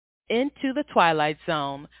Into the Twilight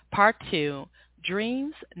Zone, Part 2,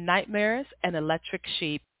 Dreams, Nightmares, and Electric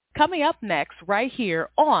Sheep. Coming up next, right here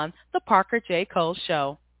on The Parker J. Cole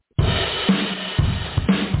Show.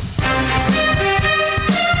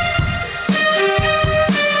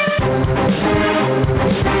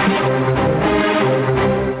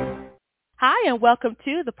 Hi, and welcome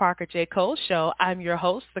to The Parker J. Cole Show. I'm your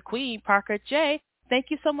host, the Queen, Parker J. Thank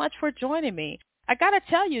you so much for joining me. I got to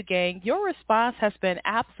tell you, gang, your response has been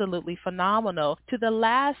absolutely phenomenal to the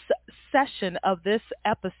last session of this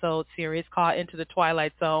episode series called Into the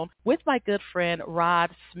Twilight Zone with my good friend Rod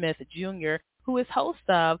Smith Jr., who is host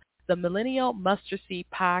of the Millennial Mustard Seed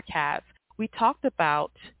podcast. We talked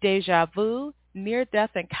about deja vu,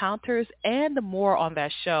 near-death encounters, and more on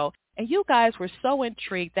that show. And you guys were so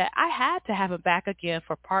intrigued that I had to have him back again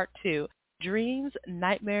for part 2, Dreams,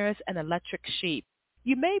 Nightmares, and Electric Sheep.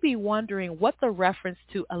 You may be wondering what the reference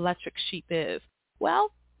to electric sheep is.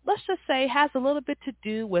 Well, let's just say it has a little bit to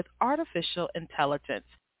do with artificial intelligence.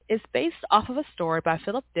 It's based off of a story by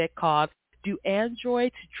Philip Dick called Do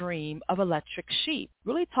Androids Dream of Electric Sheep?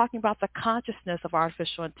 Really talking about the consciousness of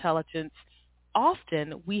artificial intelligence.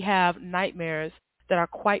 Often we have nightmares that are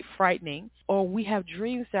quite frightening, or we have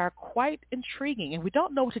dreams that are quite intriguing, and we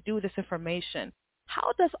don't know what to do with this information.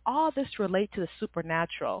 How does all this relate to the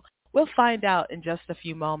supernatural? We'll find out in just a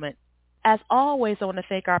few moments. As always, I want to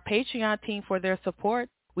thank our Patreon team for their support.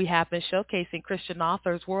 We have been showcasing Christian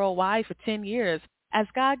authors worldwide for 10 years. As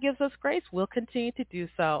God gives us grace, we'll continue to do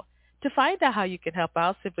so. To find out how you can help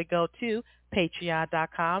out, simply go to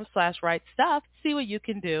patreon.com/rightstuff, see what you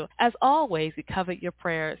can do. As always, we covet your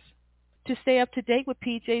prayers. To stay up to date with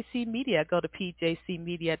PJC Media, go to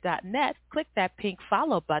pjcmedia.net, click that pink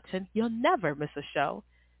follow button. You'll never miss a show.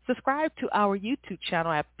 Subscribe to our YouTube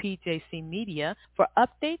channel at PJC Media for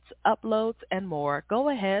updates, uploads, and more. Go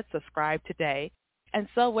ahead, subscribe today. And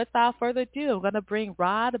so without further ado, I'm going to bring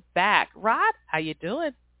Rod back. Rod, how you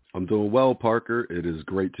doing? I'm doing well, Parker. It is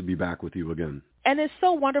great to be back with you again. And it's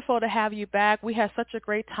so wonderful to have you back. We had such a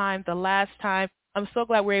great time the last time. I'm so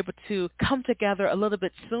glad we're able to come together a little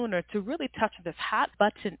bit sooner to really touch on this hot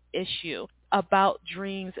button issue about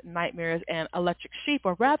dreams, nightmares, and electric sheep,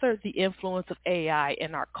 or rather the influence of AI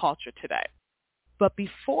in our culture today. But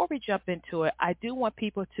before we jump into it, I do want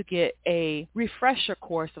people to get a refresher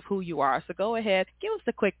course of who you are. So go ahead, give us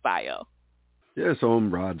a quick bio. Yeah, so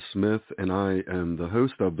I'm Rod Smith, and I am the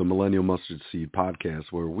host of the Millennial Mustard Seed podcast,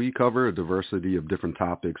 where we cover a diversity of different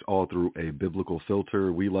topics all through a biblical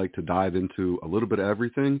filter. We like to dive into a little bit of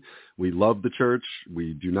everything. We love the church.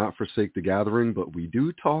 We do not forsake the gathering, but we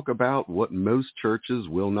do talk about what most churches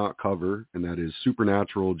will not cover, and that is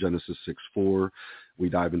supernatural, Genesis 6:4. We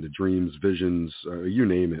dive into dreams, visions, you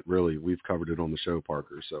name it, really. We've covered it on the show,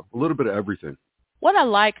 Parker, so a little bit of everything. What I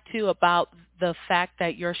like, too, about the fact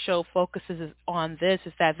that your show focuses on this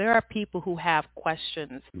is that there are people who have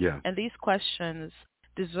questions. Yeah. And these questions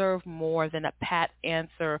deserve more than a pat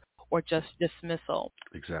answer or just dismissal.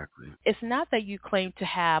 Exactly. It's not that you claim to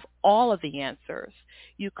have all of the answers.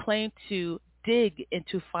 You claim to dig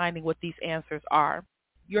into finding what these answers are.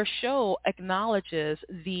 Your show acknowledges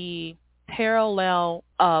the parallel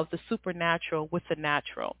of the supernatural with the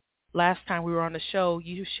natural. Last time we were on the show,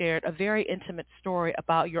 you shared a very intimate story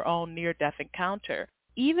about your own near-death encounter.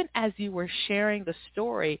 Even as you were sharing the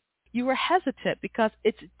story, you were hesitant because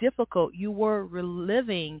it's difficult. You were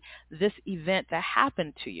reliving this event that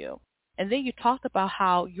happened to you. And then you talked about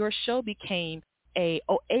how your show became an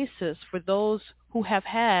oasis for those who have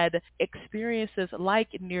had experiences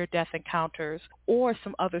like near-death encounters or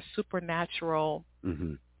some other supernatural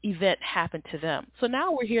event happened to them. So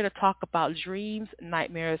now we're here to talk about dreams,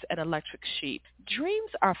 nightmares, and electric sheep. Dreams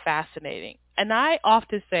are fascinating. And I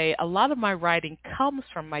often say a lot of my writing comes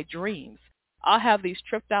from my dreams. I'll have these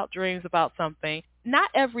tripped out dreams about something. Not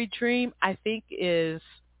every dream I think is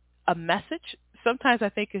a message. Sometimes I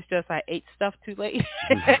think it's just I ate stuff too late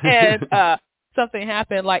and something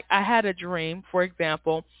happened. Like I had a dream, for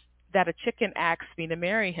example, that a chicken asked me to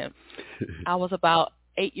marry him. I was about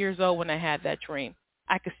 8 years old when I had that dream.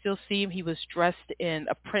 I could still see him. He was dressed in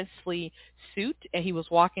a princely suit, and he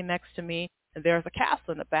was walking next to me, and there was a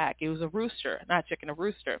castle in the back. It was a rooster, not a chicken, a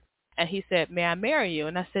rooster. And he said, "May I marry you?"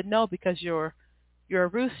 And I said, "No, because you're a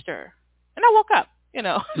rooster." And I woke up,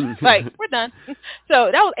 like, we're done.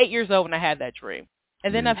 So that was 8 years old when I had that dream.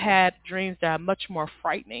 And then I've had dreams that are much more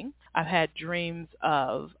frightening. I've had dreams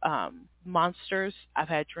of monsters. I've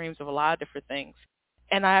had dreams of a lot of different things.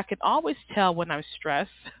 And I can always tell when I'm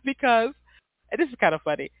stressed because, and this is kind of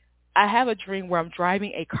funny, I have a dream where I'm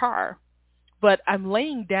driving a car, but I'm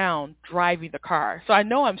laying down driving the car. So I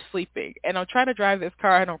know I'm sleeping and I'm trying to drive this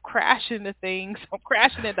car and I'm crashing into things. I'm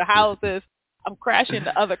crashing into houses. I'm crashing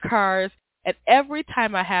into other cars. And every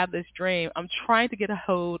time I have this dream, I'm trying to get a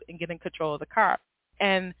hold and get in control of the car.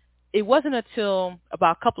 And it wasn't until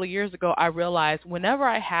about a couple of years ago I realized whenever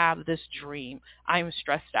I have this dream, I'm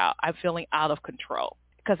stressed out. I'm feeling out of control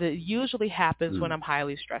because it usually happens when Mm. I'm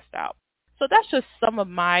highly stressed out. So that's just some of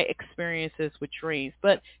my experiences with dreams.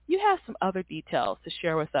 But you have some other details to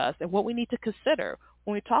share with us and what we need to consider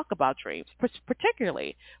when we talk about dreams,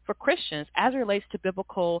 particularly for Christians as it relates to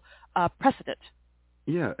biblical precedent.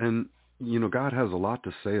 Yeah, and God has a lot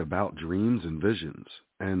to say about dreams and visions.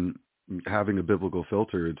 And having a biblical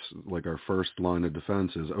filter, it's like our first line of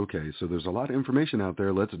defense is, okay, so there's a lot of information out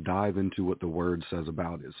there. Let's dive into what the word says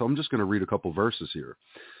about it. So I'm just going to read a couple verses here.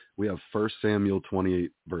 We have 1 Samuel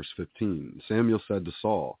 28, verse 15. Samuel said to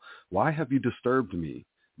Saul, "Why have you disturbed me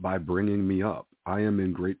by bringing me up? I am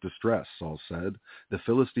in great distress," Saul said. "The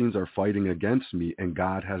Philistines are fighting against me, and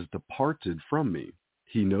God has departed from me.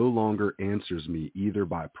 He no longer answers me either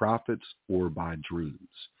by prophets or by dreams."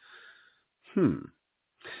 And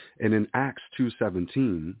in Acts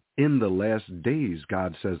 2:17, in the last days,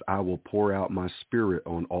 God says, "I will pour out my spirit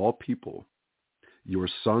on all people. Your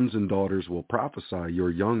sons and daughters will prophesy,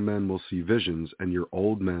 your young men will see visions, and your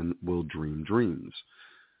old men will dream dreams."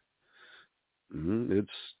 It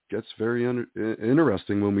gets very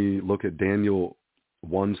interesting when we look at Daniel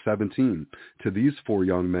 1:17. "To these four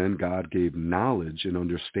young men, God gave knowledge and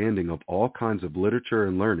understanding of all kinds of literature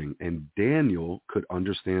and learning, and Daniel could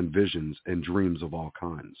understand visions and dreams of all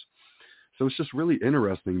kinds." So it's just really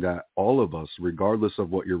interesting that all of us, regardless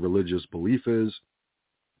of what your religious belief is,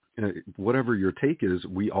 whatever your take is,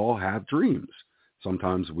 we all have dreams.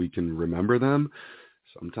 Sometimes we can remember them.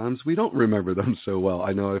 Sometimes we don't remember them so well.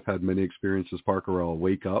 I know I've had many experiences, Parker, where I'll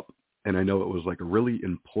wake up and I know it was like a really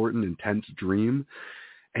important, intense dream.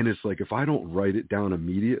 And it's like, if I don't write it down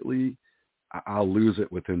immediately, I'll lose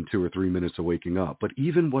it within 2 or 3 minutes of waking up. But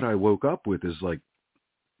even what I woke up with is like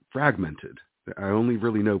fragmented. I only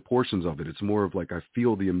really know portions of it. It's more of like I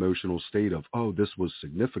feel the emotional state of, oh, this was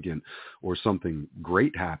significant, or something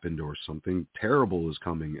great happened, or something terrible is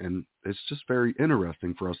coming. And it's just very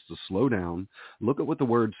interesting for us to slow down, look at what the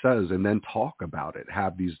word says, and then talk about it,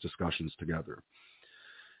 have these discussions together.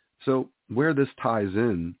 So where this ties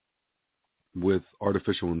in with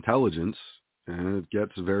artificial intelligence, and it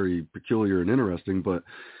gets very peculiar and interesting, but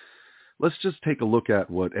let's just take a look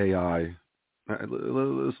at what AI.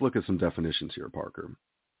 Let's look at some definitions here, Parker.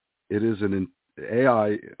 It is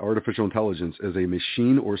AI, artificial intelligence, is a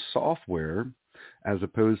machine or software as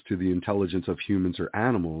opposed to the intelligence of humans or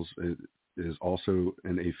animals. It is also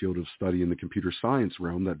in a field of study in the computer science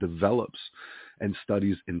realm that develops and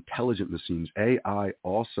studies intelligent machines. AI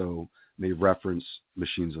also may reference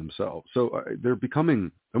machines themselves. So they're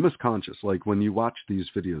becoming almost conscious. Like when you watch these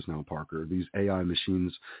videos now, Parker, these AI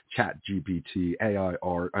machines, ChatGPT, AI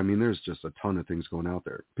art, I mean, there's just a ton of things going out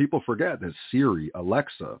there. People forget that Siri,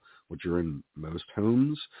 Alexa, which are in most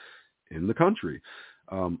homes in the country,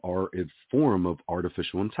 are a form of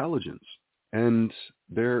artificial intelligence. And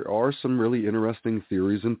there are some really interesting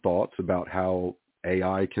theories and thoughts about how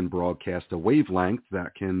AI can broadcast a wavelength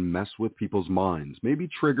that can mess with people's minds, maybe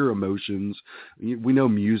trigger emotions. We know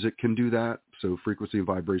music can do that. So frequency and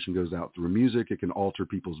vibration goes out through music. It can alter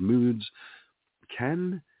people's moods.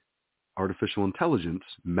 Can artificial intelligence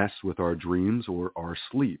mess with our dreams or our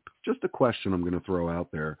sleep? Just a question I'm going to throw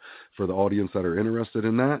out there for the audience that are interested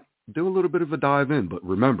in that. Do a little bit of a dive in, but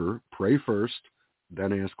remember, pray first,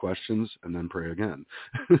 then ask questions, and then pray again.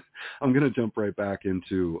 I'm going to jump right back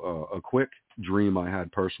into a quick dream I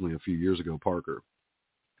had personally a few years ago, Parker,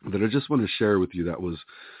 that I just want to share with you that was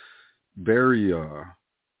very,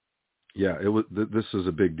 this is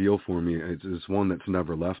a big deal for me. It's one that's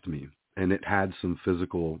never left me, and it had some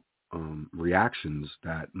physical reactions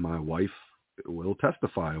that my wife will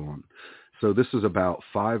testify on. So this is about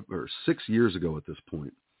 5 or 6 years ago at this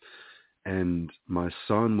point. And my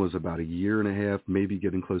son was about 1.5 years, maybe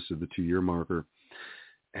getting close to the 2-year marker.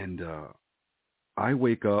 And I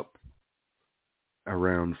wake up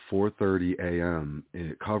around 4:30 a.m.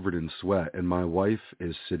 Covered in sweat, and my wife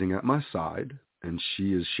is sitting at my side, and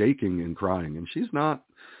she is shaking and crying. And she's not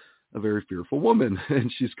a very fearful woman.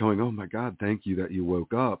 And she's going, "Oh my God, thank you that you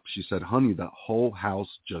woke up." She said, "Honey, that whole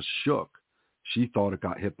house just shook." She thought it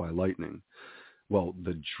got hit by lightning. Well,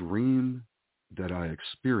 the dream that I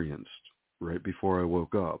experienced right before I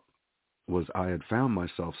woke up was I had found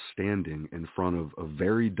myself standing in front of a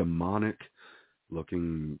very demonic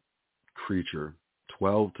looking creature,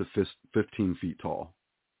 12 to 15 feet tall.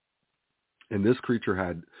 And this creature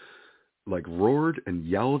had like roared and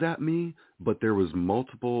yelled at me, but there was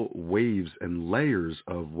multiple waves and layers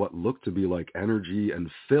of what looked to be like energy and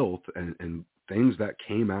filth and things that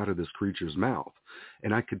came out of this creature's mouth.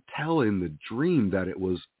 And I could tell in the dream that it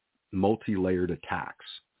was multi-layered attacks.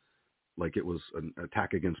 Like it was an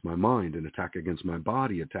attack against my mind, an attack against my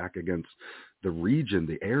body, attack against the region,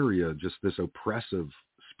 the area, just this oppressive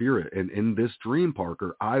spirit. And in this dream,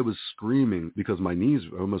 Parker, I was screaming because my knees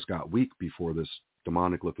almost got weak before this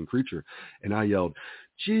demonic looking creature. And I yelled,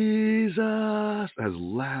 Jesus, as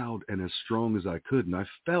loud and as strong as I could. And I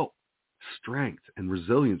felt strength and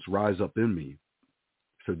resilience rise up in me.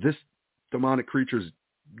 So this demonic creature's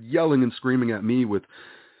yelling and screaming at me with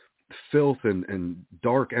filth and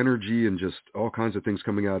dark energy and just all kinds of things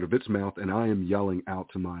coming out of its mouth, and I am yelling out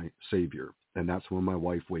to my Savior. And that's when my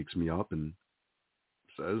wife wakes me up and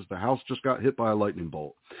says the house just got hit by a lightning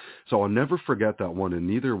bolt. So I'll never forget that one, and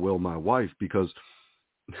neither will my wife, because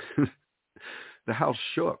the house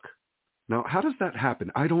shook. Now, how does that happen?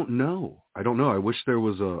 I don't know. I wish there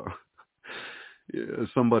was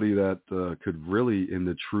somebody that could really, in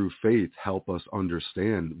the true faith, help us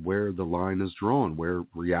understand where the line is drawn, where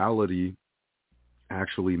reality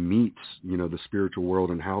actually meets, the spiritual world,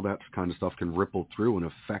 and how that kind of stuff can ripple through and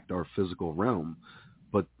affect our physical realm.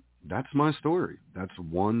 But that's my story. That's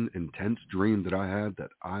one intense dream that I had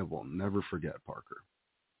that I will never forget, Parker.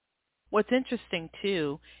 What's interesting,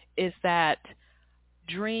 too, is that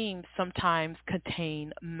dreams sometimes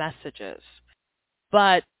contain messages,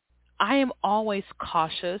 but I am always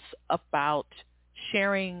cautious about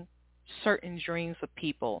sharing certain dreams with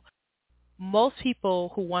people. Most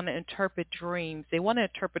people who want to interpret dreams, they want to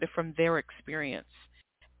interpret it from their experience.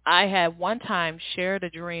 I had one time shared a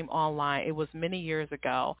dream online. It was many years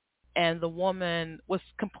ago, and the woman was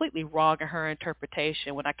completely wrong in her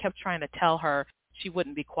interpretation. When I kept trying to tell her, she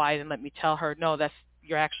wouldn't be quiet and let me tell her, no,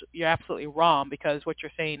 you're absolutely wrong, because what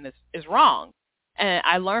you're saying is wrong. And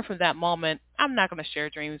I learned from that moment, I'm not going to share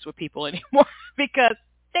dreams with people anymore because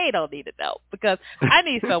they don't need to know. Because I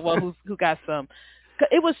need someone who got some.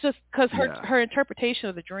 It was just because her interpretation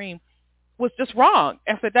of the dream was just wrong.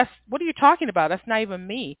 I said, what are you talking about? That's not even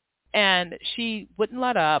me. And she wouldn't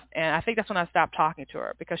let up. And I think that's when I stopped talking to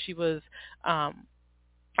her, because she was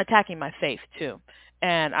attacking my faith too.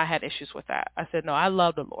 And I had issues with that. I said, no, I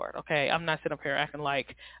love the Lord. Okay. I'm not sitting up here acting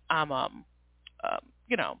like I'm,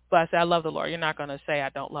 but I said, I love the Lord. You're not going to say I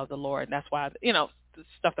don't love the Lord. And that's why, the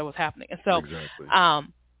stuff that was happening. And so, exactly.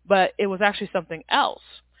 But it was actually something else.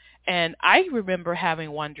 And I remember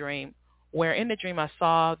having one dream where in the dream I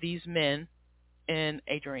saw these men in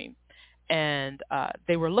a dream, and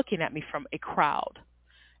they were looking at me from a crowd,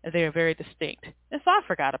 and they were very distinct. And so I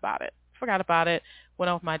forgot about it, went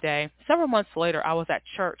on with my day. Several months later, I was at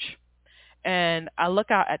church, and I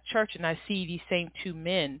look out at church, and I see these same two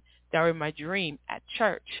men that were in my dream at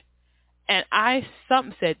church. And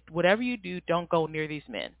something said, whatever you do, don't go near these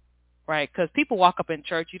men, right? Because people walk up in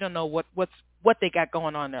church, you don't know what they got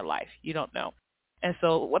going on in their life. You don't know. And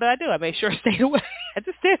so what did I do? I made sure I stayed away. I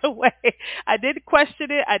just stayed away. I didn't question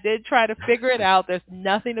it. I did try to figure it out. There's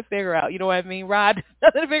nothing to figure out. You know what I mean, Rod?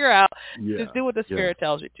 Nothing to figure out. Yeah. Just do what the Spirit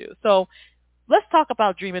tells you to. So let's talk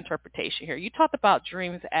about dream interpretation here. You talked about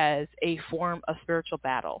dreams as a form of spiritual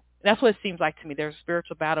battle. That's what it seems like to me. There's a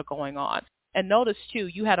spiritual battle going on. And notice, too,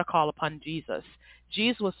 you had a call upon Jesus.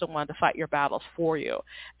 Jesus was the one to fight your battles for you.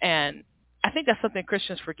 And I think that's something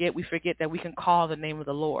Christians forget. We forget that we can call the name of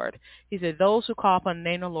the Lord. He said, those who call upon the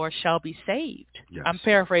name of the Lord shall be saved. Yes. I'm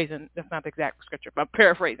paraphrasing. That's not the exact scripture, but I'm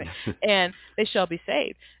paraphrasing. And they shall be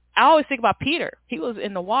saved. I always think about Peter. He was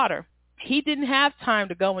in the water. He didn't have time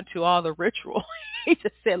to go into all the ritual. He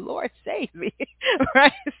just said, Lord, save me.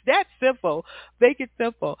 Right? It's that simple. Make it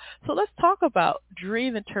simple. So let's talk about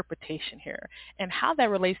dream interpretation here and how that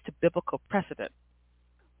relates to biblical precedent.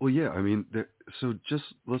 Well, yeah, I mean, so just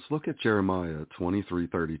let's look at Jeremiah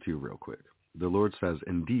 23:32 real quick. The Lord says,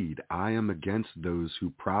 indeed, I am against those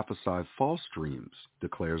who prophesy false dreams,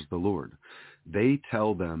 declares the Lord. They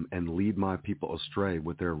tell them and lead my people astray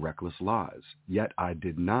with their reckless lies. Yet I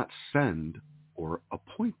did not send or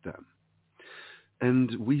appoint them.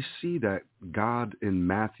 And we see that God in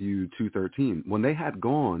Matthew 2:13, when they had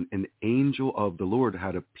gone, an angel of the Lord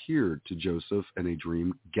had appeared to Joseph in a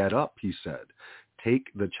dream. Get up, he said.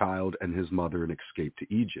 Take the child and his mother and escape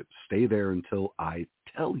to Egypt. Stay there until I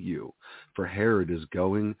tell you, for Herod is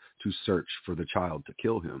going to search for the child to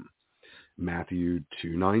kill him. Matthew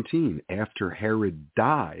 2:19, after Herod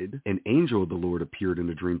died, an angel of the Lord appeared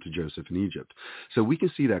in a dream to Joseph in Egypt. So we can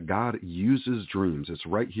see that God uses dreams. It's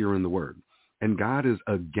right here in the Word. And God is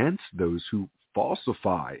against those who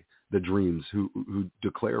falsify the dreams, who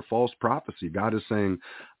declare false prophecy. God is saying,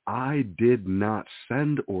 I did not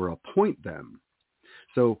send or appoint them.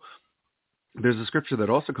 So there's a scripture that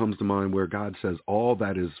also comes to mind where God says all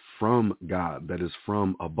that is from God, that is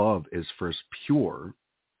from above, is first pure.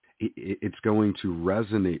 It's going to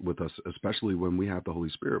resonate with us, especially when we have the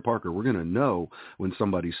Holy Spirit. Parker, we're going to know when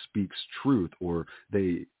somebody speaks truth or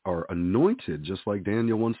they are anointed, just like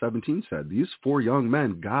Daniel 1:17 said. These 4 young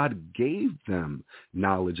men, God gave them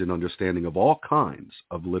knowledge and understanding of all kinds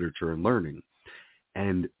of literature and learning.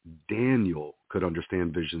 And Daniel could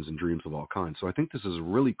understand visions and dreams of all kinds. So I think this is a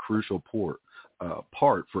really crucial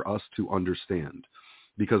part for us to understand,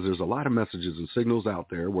 because there's a lot of messages and signals out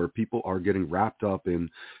there where people are getting wrapped up in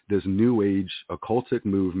this new age occultic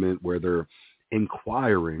movement where they're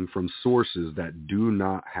inquiring from sources that do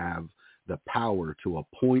not have the power to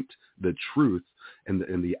appoint the truth and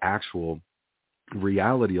the actual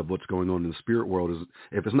reality of what's going on in the spirit world. Is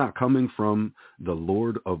if it's not coming from the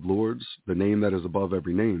Lord of Lords, the name that is above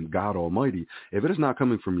every name, God Almighty, if it is not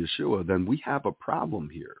coming from Yeshua, then we have a problem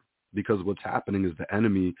here. Because what's happening is the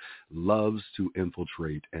enemy loves to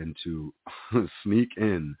infiltrate and to sneak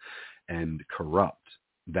in and corrupt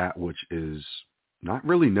that which is not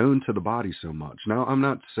really known to the body so much. Now, I'm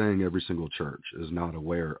not saying every single church is not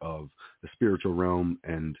aware of the spiritual realm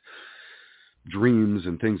and dreams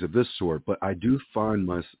and things of this sort, but I do find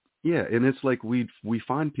and it's like we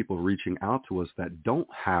find people reaching out to us that don't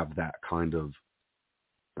have that kind of,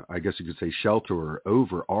 I guess you could say, shelter or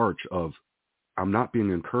overarch of, I'm not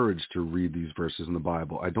being encouraged to read these verses in the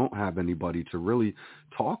Bible. I don't have anybody to really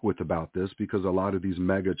talk with about this, because a lot of these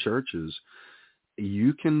mega churches,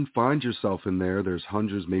 you can find yourself in there. There's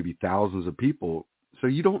hundreds, maybe thousands of people. So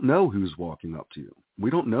you don't know who's walking up to you. We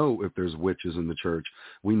don't know if there's witches in the church.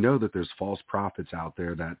 We know that there's false prophets out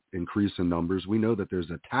there that increase in numbers. We know that there's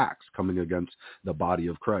attacks coming against the body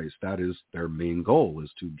of Christ. That is their main goal, is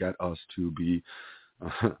to get us to be,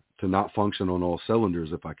 to not function on all cylinders,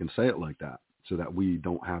 if I can say it like that, so that we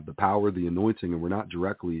don't have the power, the anointing, and we're not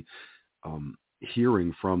directly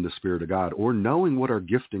hearing from the Spirit of God or knowing what our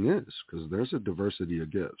gifting is, because there's a diversity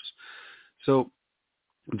of gifts. So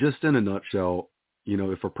just in a nutshell,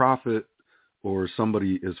 if a prophet or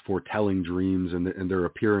somebody is foretelling dreams and they're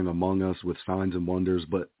appearing among us with signs and wonders,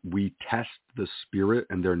 but we test the spirit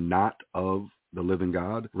and they're not of the living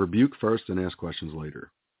God, rebuke first and ask questions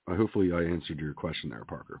later. Hopefully I answered your question there,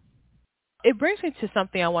 Parker. It brings me to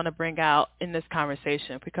something I want to bring out in this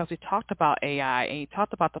conversation, because we talked about AI and you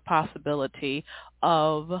talked about the possibility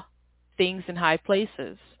of things in high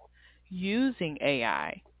places using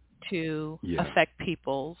AI to affect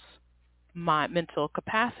people's mental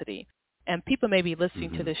capacity. And people may be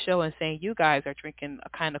listening to this show and saying, you guys are drinking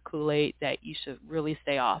a kind of Kool-Aid that you should really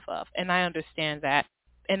stay off of. And I understand that.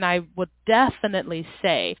 And I would definitely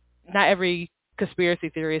say not every conspiracy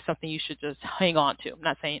theory is something you should just hang on to. I'm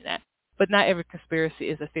not saying that. But not every conspiracy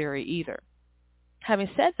is a theory either.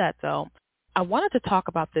 Having said that, though, I wanted to talk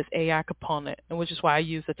about this AI component, and which is why I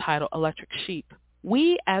use the title Electric Sheep.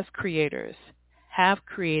 We as creators have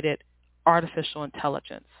created artificial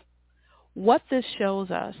intelligence. What this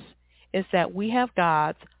shows us is that we have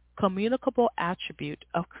God's communicable attribute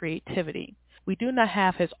of creativity. We do not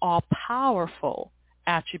have his all-powerful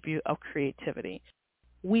attribute of creativity.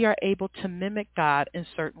 We are able to mimic God in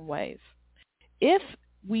certain ways. If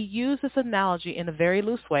we use this analogy in a very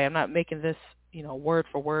loose way, I'm not making this, word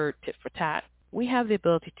for word, tit for tat, we have the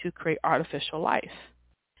ability to create artificial life.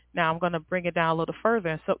 Now I'm going to bring it down a little further.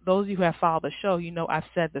 And so those of you who have followed the show, I've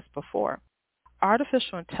said this before.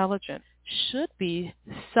 Artificial intelligence should be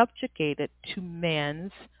subjugated to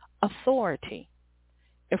man's authority.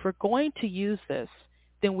 If we're going to use this,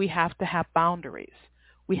 then we have to have boundaries.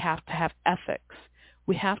 We have to have ethics.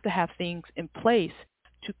 We have to have things in place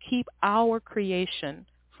to keep our creation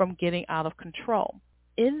from getting out of control.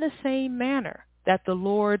 In the same manner that the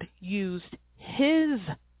Lord used his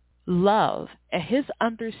love and his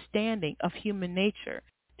understanding of human nature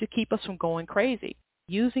to keep us from going crazy.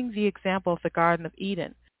 Using the example of the Garden of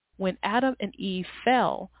Eden, when Adam and Eve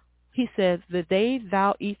fell, he said, the day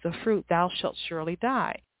thou eat the fruit, thou shalt surely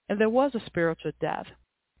die. And there was a spiritual death.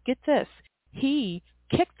 Get this. He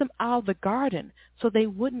kicked them out of the garden so they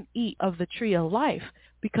wouldn't eat of the tree of life,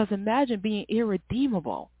 because imagine being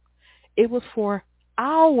irredeemable. It was for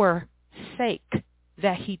our sake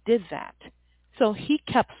that he did that. So he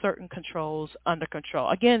kept certain controls under control.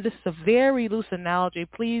 Again, this is a very loose analogy.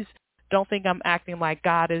 Please don't think I'm acting like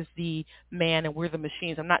God is the man and we're the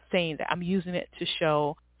machines. I'm not saying that. I'm using it to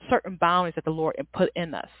show certain boundaries that the Lord put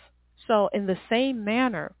in us. So in the same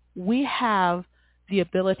manner, we have the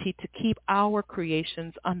ability to keep our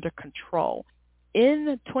creations under control.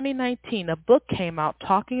 In 2019, a book came out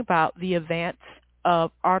talking about the advance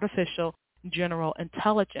of artificial general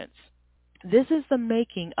intelligence. This is the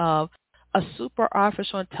making of a super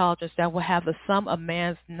artificial intelligence that will have the sum of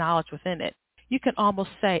man's knowledge within it. You can almost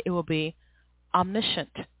say it will be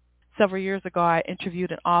omniscient. Several years ago, I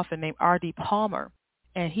interviewed an author named R.D. Palmer,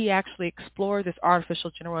 and he actually explored this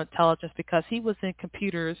artificial general intelligence because he was in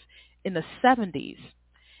computers in the 70s,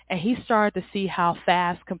 and he started to see how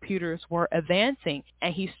fast computers were advancing,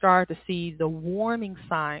 and he started to see the warning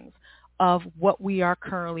signs of what we are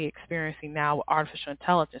currently experiencing now with artificial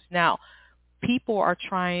intelligence. Now, people are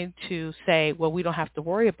trying to say, well, we don't have to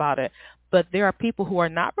worry about it, but there are people who are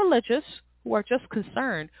not religious, who are just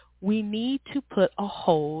concerned. We need to put a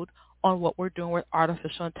hold on what we're doing with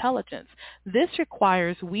artificial intelligence. This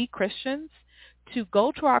requires we Christians to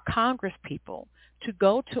go to our Congress people, to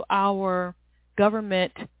go to our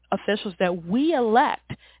government officials that we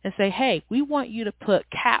elect and say, hey, we want you to put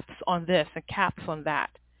caps on this and caps on that.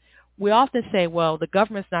 We often say, well, the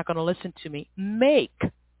government's not going to listen to me. Make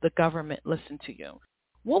the government listen to you.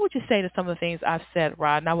 What would you say to some of the things I've said,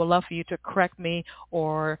 Rod? And I would love for you to correct me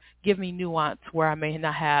or give me nuance where I may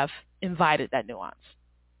not have invited that nuance.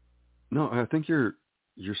 No, I think you're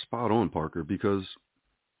spot on, Parker, because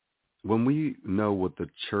when we know what the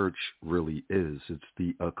church really is, it's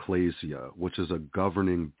the ecclesia, which is a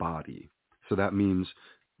governing body. So that means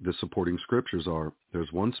the supporting scriptures are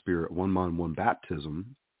there's one spirit, one mind, one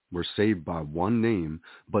baptism. We're saved by one name,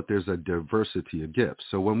 but there's a diversity of gifts.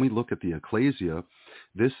 So when we look at the ecclesia,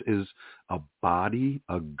 this is a body,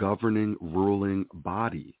 a governing, ruling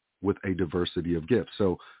body with a diversity of gifts.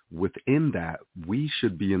 So within that, we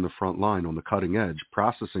should be in the front line on the cutting edge,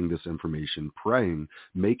 processing this information, praying,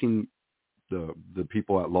 making the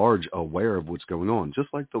people at large aware of what's going on, just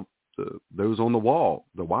like those on the wall,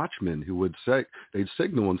 the watchmen who would say, they'd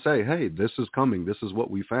signal and say, hey, this is coming. This is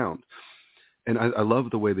what we found. And I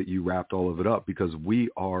love the way that you wrapped all of it up, because we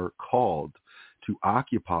are called to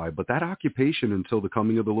occupy, but that occupation until the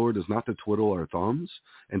coming of the Lord is not to twiddle our thumbs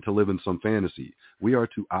and to live in some fantasy. We are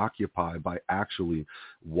to occupy by actually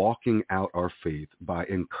walking out our faith, by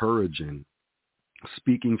encouraging,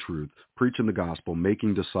 speaking truth, preaching the gospel,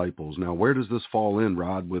 making disciples. Now, where does this fall in,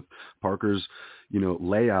 Rod, with Parker's,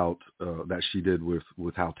 layout that she did with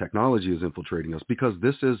how technology is infiltrating us? Because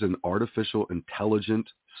this is an artificial intelligent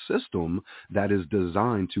system that is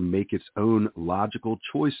designed to make its own logical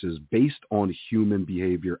choices based on human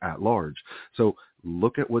behavior at large. So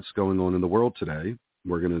look at what's going on in the world today.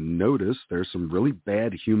 We're going to notice there's some really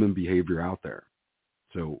bad human behavior out there.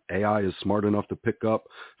 So AI is smart enough to pick up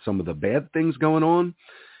some of the bad things going on.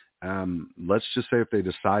 Let's just say if they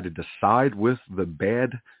decide to side with the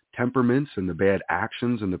bad temperaments and the bad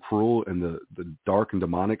actions and the cruel and the dark and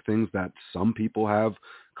demonic things that some people have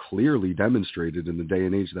clearly demonstrated in the day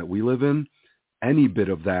and age that we live in, any bit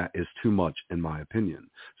of that is too much, in my opinion.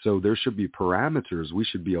 So there should be parameters. We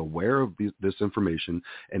should be aware of this information.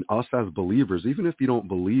 And us as believers, even if you don't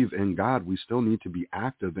believe in God, we still need to be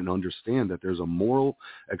active and understand that there's a moral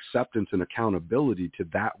acceptance and accountability to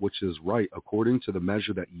that which is right according to the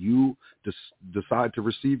measure that you decide to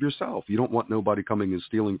receive yourself. You don't want nobody coming and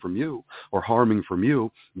stealing from you or harming from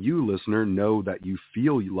you. You, listener, know that you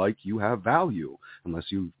feel like you have value, unless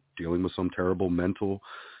you're dealing with some terrible mental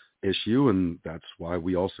issue. And that's why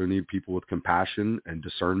we also need people with compassion and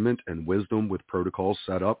discernment and wisdom with protocols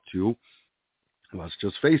set up to, let's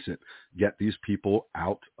just face it, get these people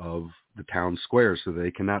out of the town square so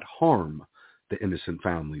they cannot harm the innocent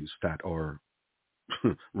families that are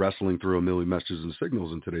wrestling through a million messages and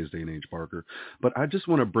signals in today's day and age, Parker. But I just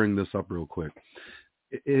want to bring this up real quick.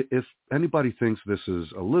 If anybody thinks this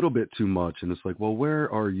is a little bit too much and it's like, well, where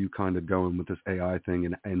are you kind of going with this AI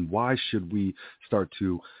thing, and why should we start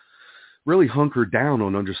to really hunker down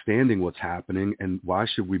on understanding what's happening, and why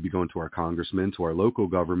should we be going to our congressmen, to our local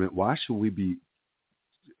government? Why should we be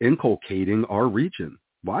inculcating our region?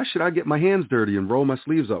 Why should I get my hands dirty and roll my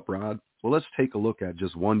sleeves up, Rod? Well, let's take a look at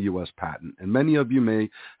just one U.S. patent. And many of you may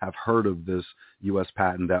have heard of this U.S.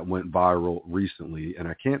 patent that went viral recently, and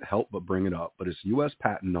I can't help but bring it up, but it's U.S.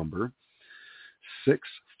 patent number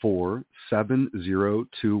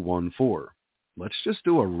 6470214. Let's just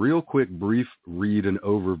do a real quick, brief read and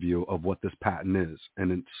overview of what this patent is.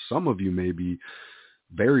 And some of you may be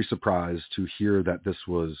very surprised to hear that this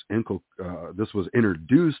was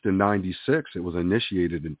introduced in 96. It was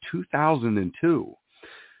initiated in 2002.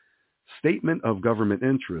 Statement of government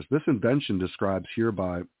interest. This invention describes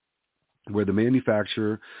hereby where the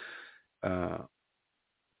manufacturer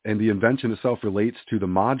and the invention itself relates to the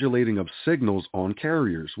modulating of signals on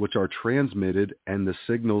carriers, which are transmitted, and the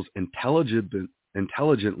signals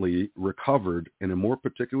intelligently recovered in a more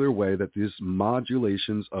particular way, that these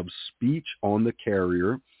modulations of speech on the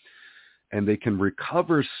carrier, and they can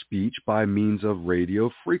recover speech by means of radio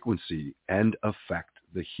frequency and affect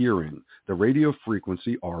the hearing. The radio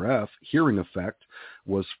frequency, RF, hearing effect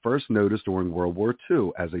was first noticed during World War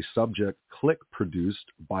II as a subject click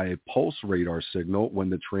produced by a pulse radar signal when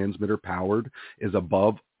the transmitter powered is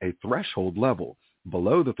above a threshold level.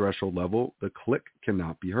 Below the threshold level, the click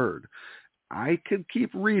cannot be heard. I could keep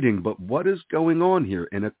reading, but what is going on here?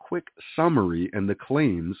 In a quick summary and the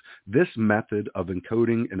claims, this method of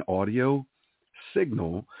encoding an audio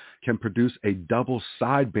signal can produce a double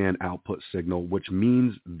sideband output signal, which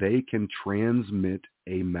means they can transmit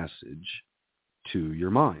a message to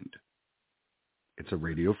your mind. It's a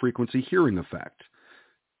radio frequency hearing effect,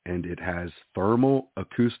 and it has thermal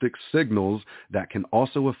acoustic signals that can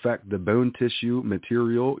also affect the bone tissue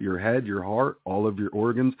material, your head, your heart, all of your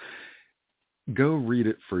organs. Go read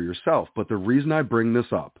it for yourself. But the reason I bring this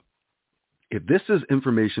up, if this is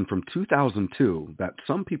information from 2002 that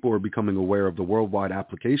some people are becoming aware of the worldwide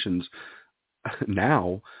applications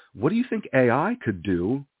now, what do you think AI could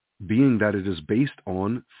do, being that it is based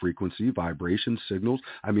on frequency, vibration, signals?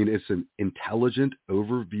 I mean, it's an intelligent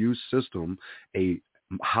overview system, a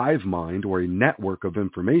hive mind or a network of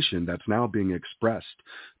information that's now being expressed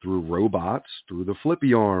through robots, through the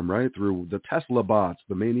Flippy arm, right? Through the Tesla bots,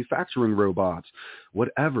 the manufacturing robots,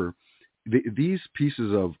 whatever. These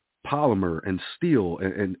pieces of polymer and steel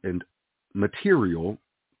and material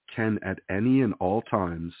can at any and all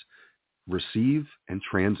times receive and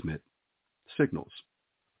transmit signals.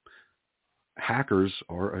 Hackers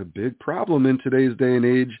are a big problem in today's day and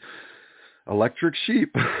age. Electric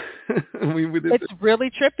sheep. It's really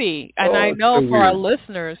trippy. And I know so for our weird.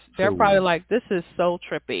 listeners, they're probably like, this is so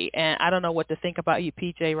trippy. And I don't know what to think about you,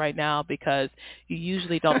 PJ, right now, because you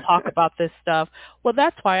usually don't talk about this stuff. Well,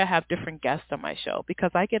 that's why I have different guests on my show,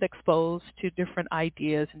 because I get exposed to different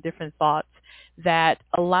ideas and different thoughts that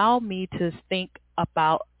allow me to think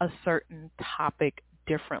about a certain topic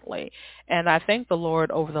differently. And I thank the Lord,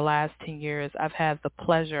 over the last 10 years, I've had the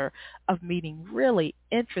pleasure of meeting really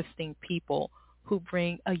interesting people who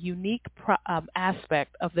bring a unique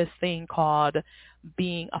aspect of this thing called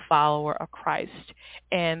being a follower of Christ.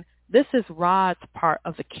 And this is Rod's part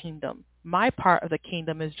of the kingdom. My part of the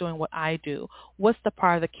kingdom is doing what I do. What's the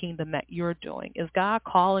part of the kingdom that you're doing? Is God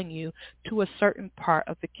calling you to a certain part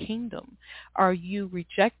of the kingdom? Are you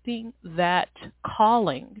rejecting that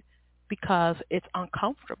calling because it's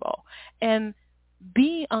uncomfortable? And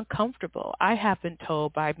being uncomfortable, I have been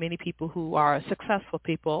told by many people who are successful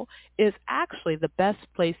people, is actually the best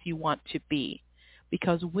place you want to be.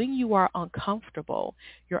 Because when you are uncomfortable,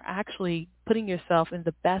 you're actually putting yourself in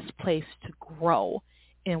the best place to grow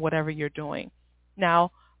in whatever you're doing.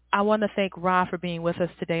 Now, I want to thank Rod for being with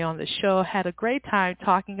us today on the show. Had a great time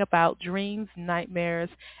talking about dreams, nightmares,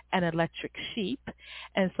 and electric sheep.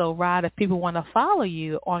 And so, Rod, if people want to follow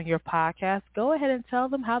you on your podcast, go ahead and tell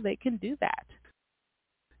them how they can do that.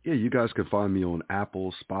 Yeah, you guys can find me on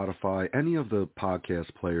Apple, Spotify, any of the podcast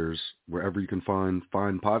players, wherever you can find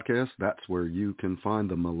podcasts. That's where you can find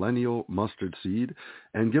the Millennial Mustard Seed.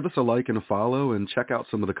 And give us a like and a follow, and check out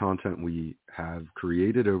some of the content we have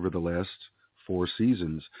created over the last 4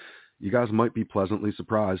 seasons. You guys might be pleasantly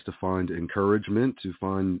surprised to find encouragement, to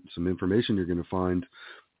find some information. You're going to find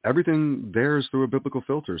everything there is through a biblical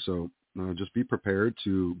filter. So just be prepared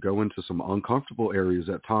to go into some uncomfortable areas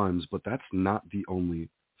at times, but that's not the only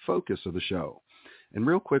focus of the show. And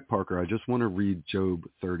real quick, Parker, I just want to read Job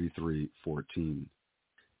 33:14.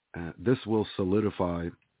 This will solidify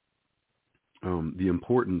the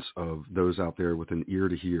importance of those out there with an ear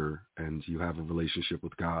to hear and you have a relationship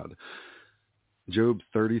with God. Job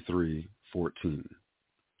 33:14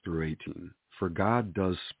 through 18. For God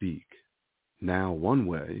does speak, now one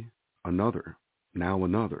way, another, now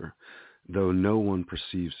another, though no one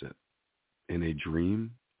perceives it. In a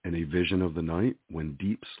dream, in a vision of the night, when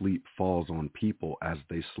deep sleep falls on people as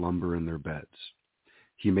they slumber in their beds.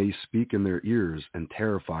 He may speak in their ears and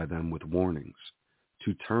terrify them with warnings,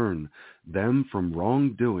 to turn them from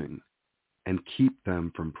wrongdoing and keep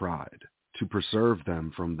them from pride, to preserve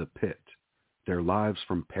them from the pit, their lives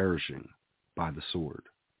from perishing by the sword.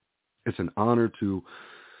 It's an honor to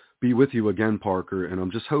be with you again, Parker, and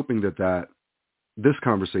I'm just hoping that this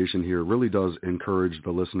conversation here really does encourage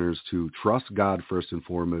the listeners to trust God first and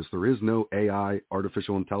foremost. There is no AI,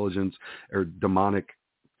 artificial intelligence, or demonic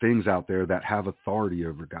things out there that have authority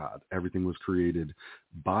over God. Everything was created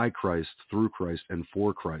by Christ, through Christ, and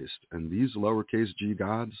for Christ. And these lowercase g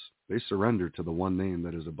gods, they surrender to the one name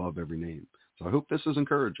that is above every name. So I hope this is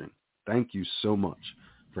encouraging. Thank you so much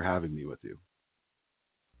for having me with you.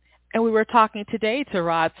 And we were talking today to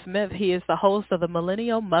Rod Smith. He is the host of the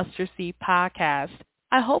Millennial Mustard Seed Podcast.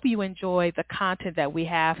 I hope you enjoy the content that we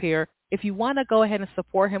have here. If you want to go ahead and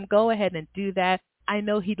support him, go ahead and do that. I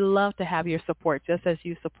know he'd love to have your support just as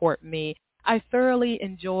you support me. I thoroughly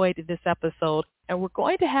enjoyed this episode, and we're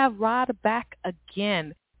going to have Rod back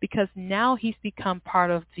again because now he's become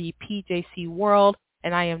part of the PJC world,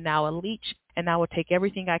 and I am now a leech, and I will take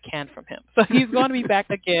everything I can from him. So he's going to be back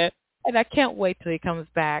again, and I can't wait till he comes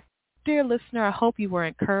back. Dear listener, I hope you were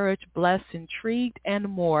encouraged, blessed, intrigued, and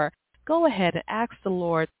more. Go ahead and ask the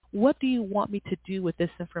Lord, what do you want me to do with this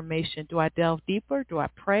information? Do I delve deeper? Do I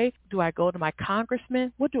pray? Do I go to my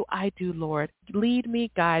congressman? What do I do, Lord? Lead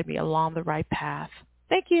me, guide me along the right path.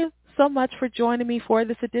 Thank you so much for joining me for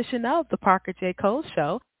this edition of the Parker J. Cole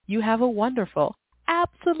Show. You have a wonderful,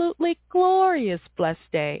 absolutely glorious, blessed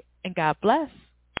day, and God bless.